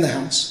 That's not in the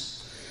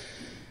house.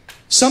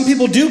 Some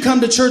people do come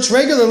to church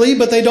regularly,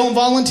 but they don't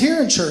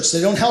volunteer in church.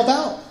 They don't help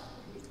out.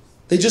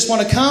 They just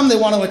want to come. They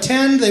want to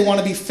attend. They want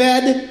to be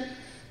fed,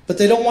 but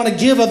they don't want to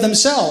give of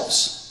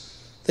themselves.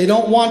 They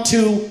don't want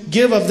to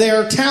give of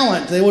their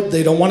talent.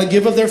 They don't want to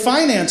give of their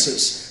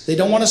finances. They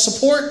don't want to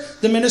support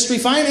the ministry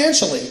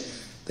financially.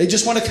 They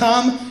just want to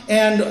come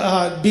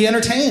and be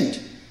entertained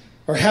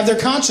or have their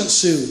conscience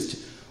soothed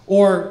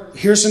or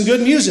hear some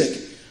good music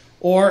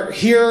or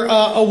hear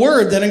a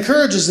word that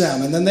encourages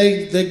them, and then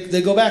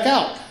they go back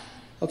out.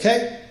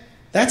 Okay?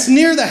 That's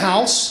near the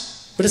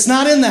house, but it's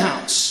not in the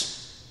house.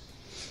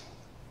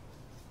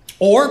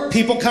 Or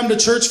people come to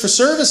church for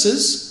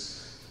services,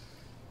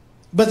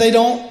 but they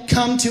don't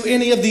come to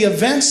any of the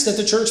events that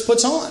the church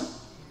puts on.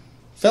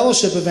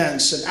 Fellowship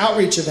events and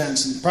outreach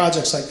events and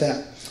projects like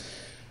that.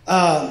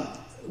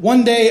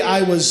 One day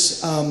I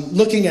was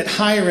looking at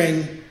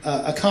hiring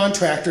a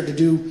contractor to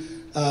do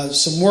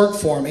some work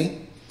for me.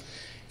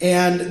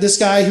 And this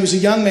guy, he was a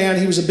young man,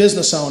 he was a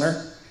business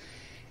owner.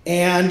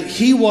 And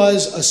he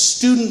was a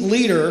student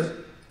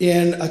leader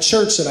in a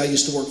church that I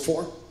used to work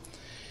for.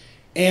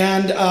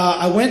 And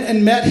I went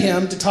and met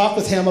him to talk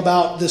with him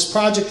about this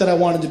project that I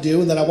wanted to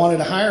do and that I wanted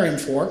to hire him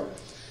for.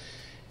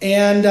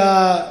 And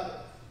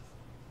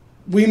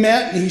we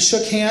met and he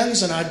shook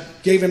hands and I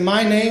gave him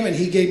my name and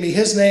he gave me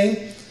his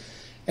name.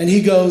 And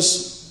he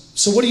goes,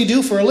 "So what do you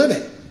do for a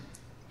living?"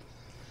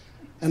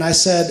 And I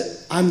said,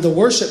 "I'm the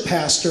worship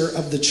pastor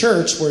of the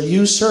church where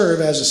you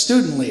serve as a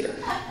student leader."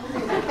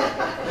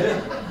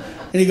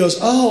 And he goes,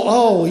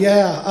 oh,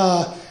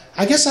 yeah.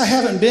 I guess I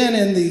haven't been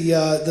in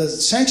the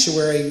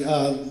sanctuary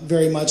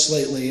very much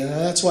lately.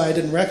 That's why I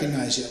didn't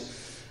recognize you.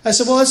 I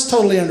said, "Well, that's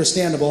totally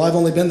understandable. I've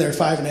only been there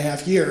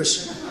 5.5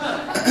 years."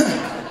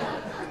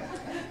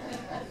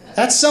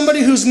 That's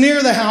somebody who's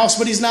near the house,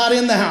 but he's not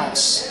in the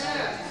house.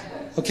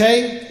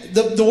 Okay?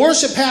 The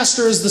worship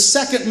pastor is the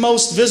second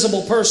most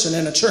visible person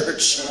in a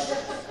church.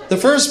 The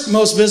first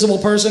most visible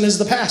person is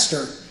the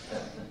pastor.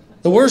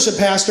 The worship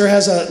pastor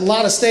has a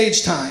lot of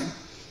stage time.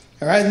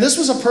 All right? And this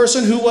was a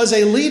person who was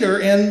a leader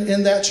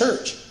in that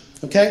church.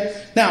 Okay?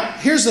 Now,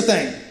 here's the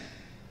thing.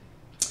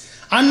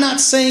 I'm not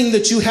saying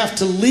that you have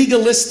to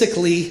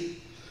legalistically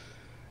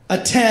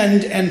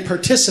attend and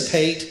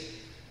participate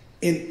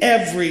in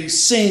every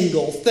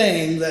single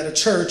thing that a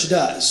church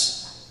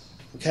does.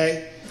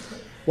 Okay?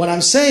 What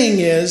I'm saying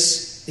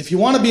is, if you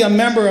want to be a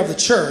member of the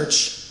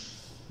church,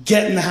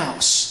 get in the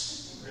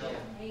house.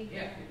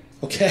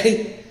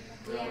 Okay?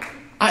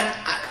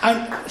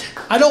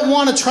 I don't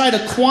want to try to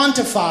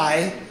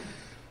quantify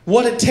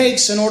what it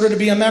takes in order to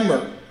be a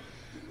member.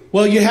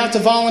 Well, you have to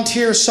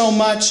volunteer so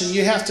much, and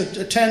you have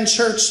to attend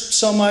church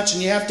so much,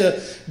 and you have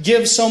to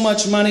give so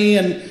much money,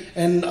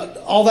 and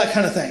all that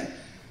kind of thing.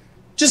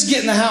 Just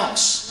get in the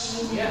house.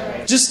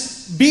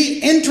 Just be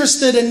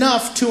interested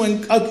enough to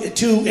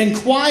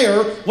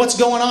inquire what's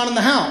going on in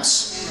the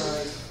house.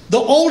 The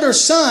older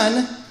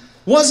son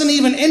wasn't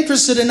even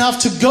interested enough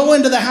to go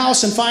into the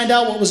house and find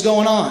out what was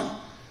going on.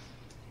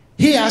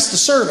 He asked the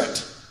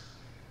servant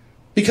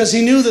because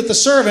he knew that the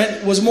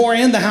servant was more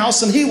in the house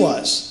than he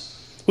was.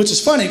 Which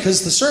is funny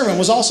because the servant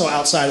was also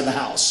outside of the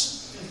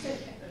house.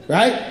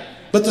 Right?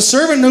 But the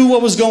servant knew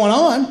what was going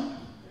on.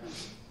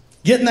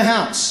 Get in the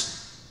house.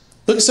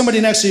 Look at somebody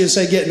next to you and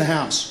say, "Get in the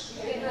house."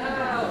 Get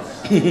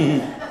in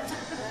the house.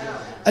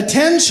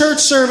 Attend church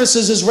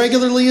services as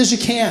regularly as you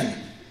can.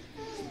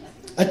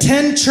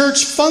 Attend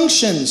church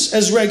functions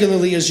as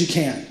regularly as you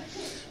can.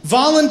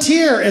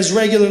 Volunteer as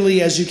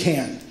regularly as you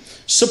can.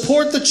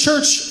 Support the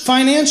church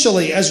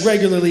financially as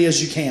regularly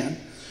as you can.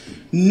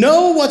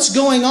 Know what's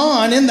going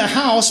on in the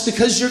house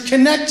because you're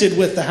connected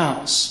with the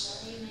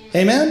house.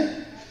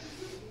 Amen?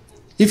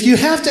 If you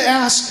have to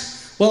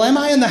ask, "Well, am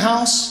I in the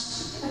house?"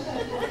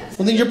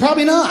 Well, then you're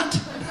probably not.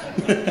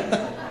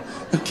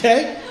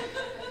 Okay?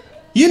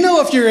 You know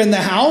if you're in the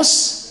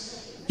house.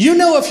 You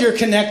know if you're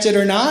connected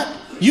or not.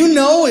 You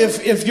know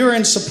if you're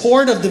in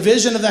support of the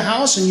vision of the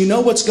house and you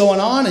know what's going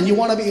on and you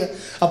want to be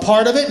a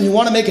part of it and you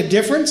want to make a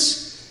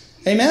difference.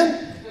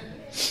 Amen?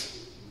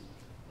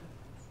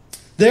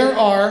 There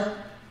are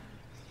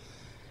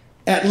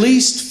at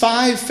least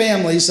 5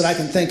 families that I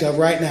can think of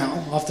right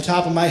now, off the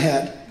top of my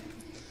head,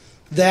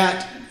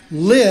 that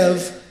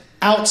live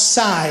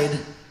outside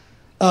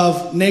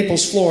of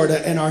Naples,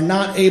 Florida, and are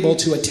not able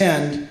to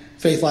attend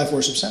Faith Life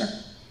Worship Center.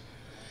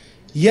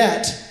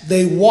 Yet,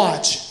 they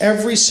watch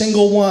every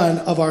single one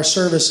of our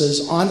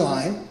services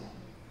online,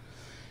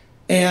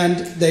 and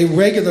they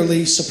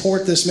regularly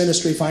support this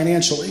ministry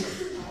financially.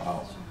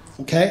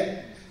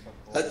 Okay?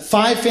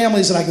 5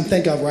 families that I can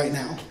think of right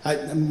now.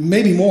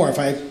 Maybe more if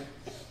I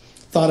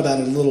thought about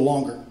it a little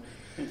longer.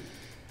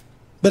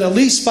 But at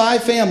least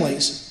 5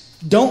 families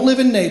don't live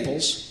in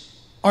Naples,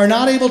 are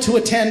not able to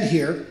attend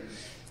here,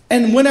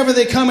 and whenever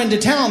they come into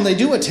town, they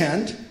do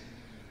attend.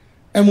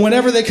 And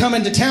whenever they come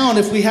into town,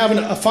 if we have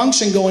a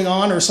function going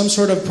on or some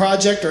sort of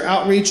project or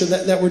outreach or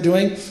that we're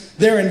doing,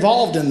 they're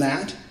involved in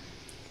that.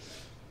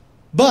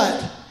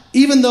 But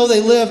even though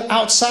they live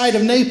outside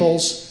of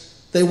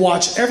Naples, they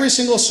watch every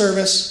single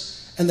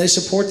service and they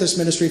support this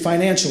ministry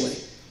financially.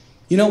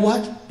 You know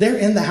what? They're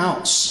in the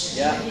house.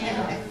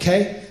 Yeah.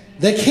 Okay?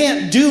 They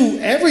can't do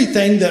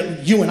everything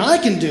that you and I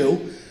can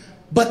do,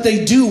 but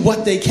they do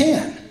what they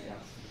can.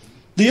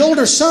 The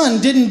older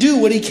son didn't do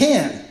what he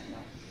can.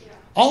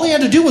 All he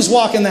had to do was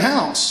walk in the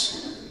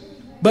house.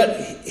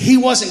 But he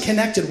wasn't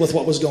connected with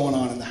what was going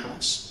on in the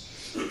house.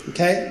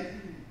 Okay?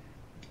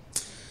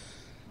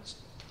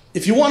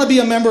 If you want to be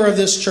a member of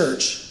this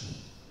church,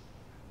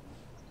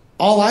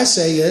 all I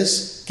say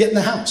is get in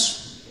the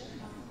house.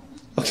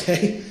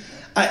 Okay?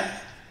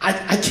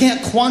 I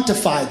can't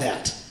quantify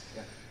that.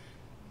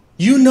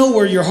 You know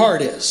where your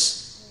heart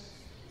is.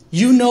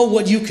 You know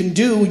what you can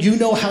do. You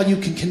know how you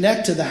can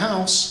connect to the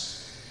house.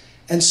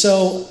 And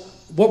so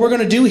what we're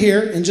going to do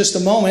here in just a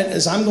moment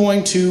is I'm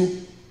going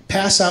to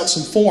pass out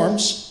some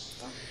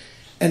forms.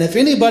 And if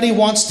anybody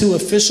wants to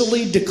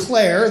officially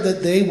declare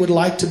that they would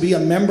like to be a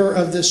member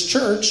of this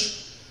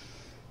church,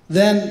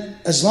 then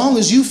as long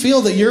as you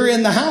feel that you're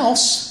in the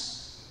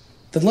house,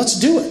 then let's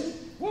do it.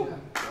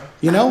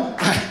 You know,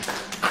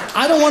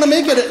 I don't want to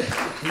make it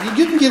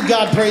you can give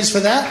God praise for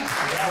that.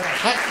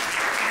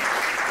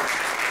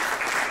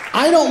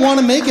 I don't want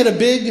to make it a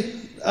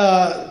big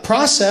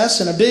process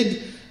and a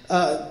big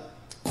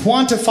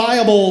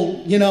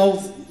quantifiable,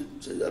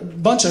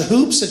 bunch of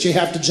hoops that you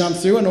have to jump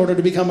through in order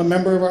to become a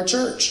member of our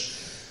church.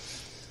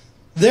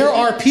 There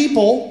are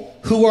people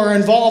who are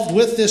involved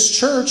with this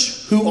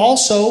church who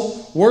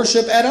also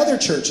worship at other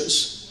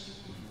churches.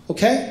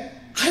 Okay?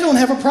 I don't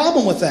have a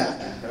problem with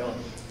that.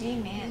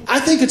 Amen. I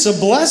think it's a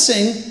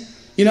blessing.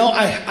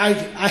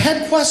 I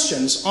had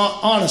questions,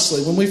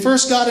 honestly, when we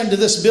first got into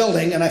this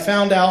building and I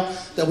found out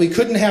that we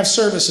couldn't have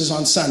services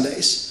on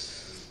Sundays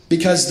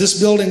because this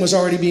building was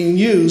already being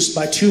used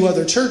by 2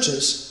 other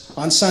churches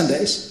on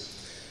Sundays.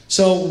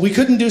 So we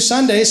couldn't do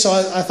Sundays, so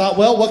I thought,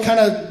 well, what kind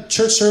of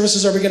church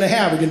services are we going to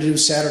have? Are we going to do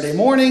Saturday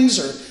mornings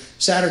or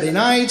Saturday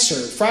nights or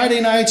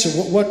Friday nights,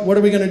 or what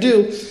are we going to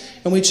do?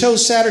 And we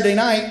chose Saturday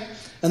night,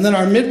 and then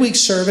our midweek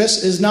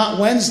service is not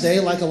Wednesday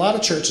like a lot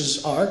of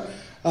churches are.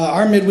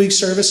 Our midweek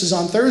service is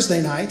on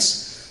Thursday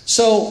nights.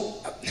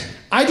 So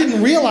I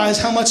didn't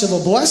realize how much of a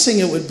blessing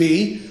it would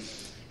be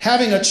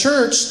having a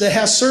church that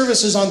has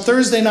services on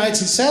Thursday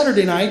nights and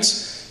Saturday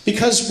nights,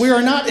 because we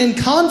are not in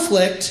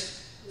conflict.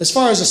 As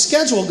far as the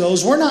schedule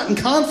goes, we're not in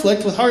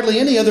conflict with hardly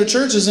any other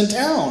churches in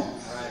town.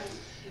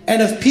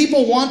 And if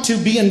people want to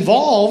be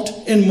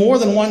involved in more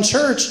than one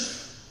church,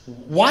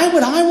 why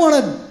would I want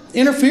to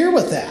interfere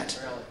with that?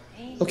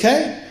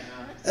 Okay?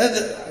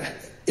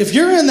 If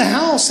you're in the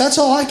house, that's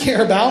all I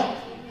care about.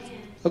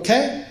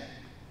 Okay?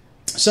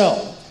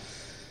 So,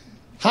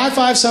 high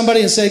five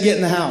somebody and say, get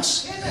in the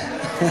house.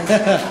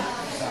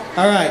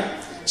 All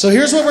right. So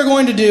here's what we're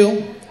going to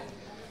do.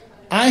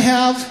 I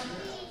have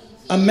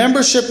a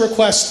membership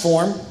request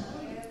form.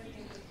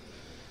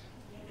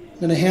 I'm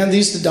going to hand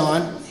these to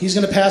Don. He's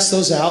going to pass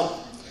those out.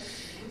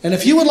 And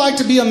if you would like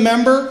to be a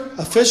member,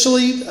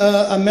 officially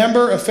a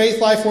member of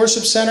Faith Life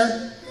Worship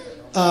Center,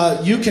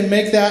 you can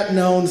make that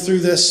known through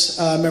this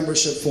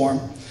membership form.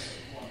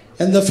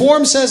 And the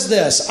form says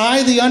this: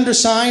 I, the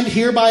undersigned,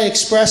 hereby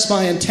express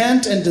my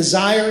intent and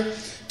desire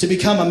to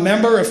become a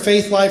member of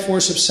Faith Life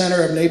Worship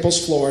Center of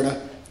Naples,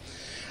 Florida.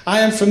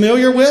 I am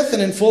familiar with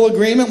and in full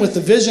agreement with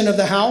the vision of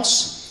the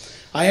house.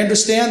 I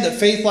understand that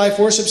Faith Life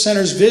Worship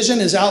Center's vision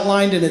is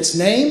outlined in its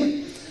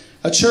name: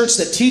 a church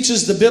that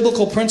teaches the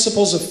biblical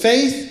principles of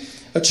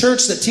faith, a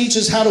church that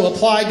teaches how to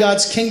apply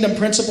God's kingdom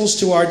principles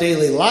to our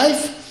daily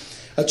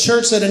life, a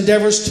church that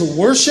endeavors to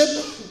worship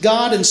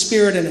God in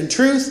spirit and in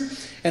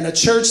truth, and a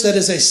church that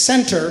is a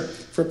center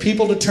for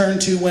people to turn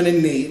to when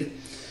in need.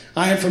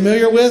 I am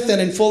familiar with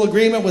and in full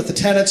agreement with the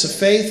tenets of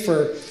faith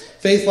for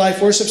Faith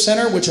Life Worship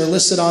Center, which are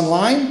listed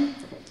online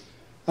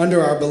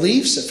under our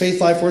beliefs at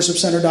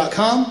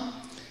faithlifeworshipcenter.com.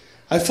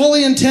 I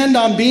fully intend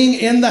on being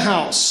in the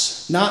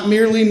house, not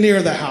merely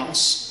near the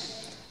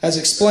house, as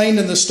explained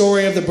in the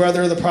story of the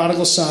brother of the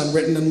prodigal son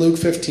written in Luke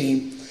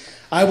 15.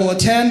 I will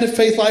attend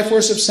Faith Life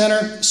Worship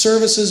Center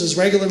services as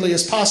regularly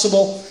as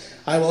possible.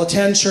 I will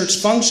attend church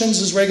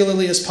functions as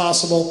regularly as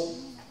possible.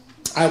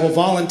 I will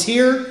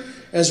volunteer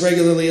as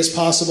regularly as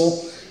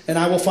possible. And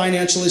I will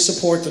financially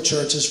support the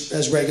church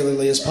as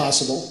regularly as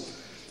possible.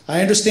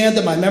 I understand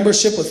that my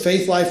membership with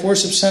Faith Life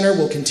Worship Center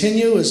will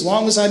continue as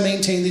long as I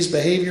maintain these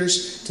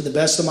behaviors to the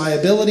best of my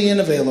ability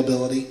and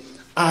availability.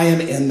 I am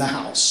in the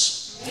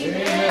house.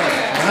 Amen.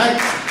 All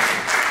right?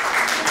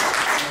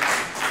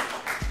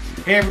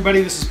 Hey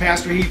everybody, this is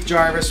Pastor Heath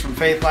Jarvis from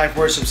Faith Life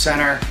Worship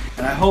Center,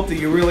 and I hope that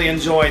you really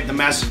enjoyed the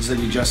message that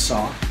you just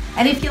saw.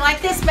 And if you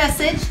like this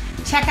message,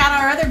 check out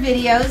our other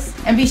videos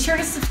and be sure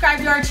to subscribe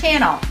to our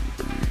channel.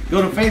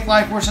 Go to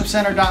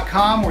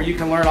faithlifeworshipcenter.com where you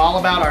can learn all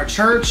about our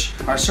church,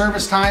 our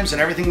service times, and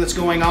everything that's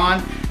going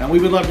on. And we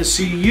would love to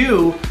see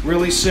you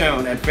really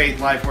soon at Faith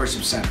Life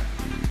Worship Center.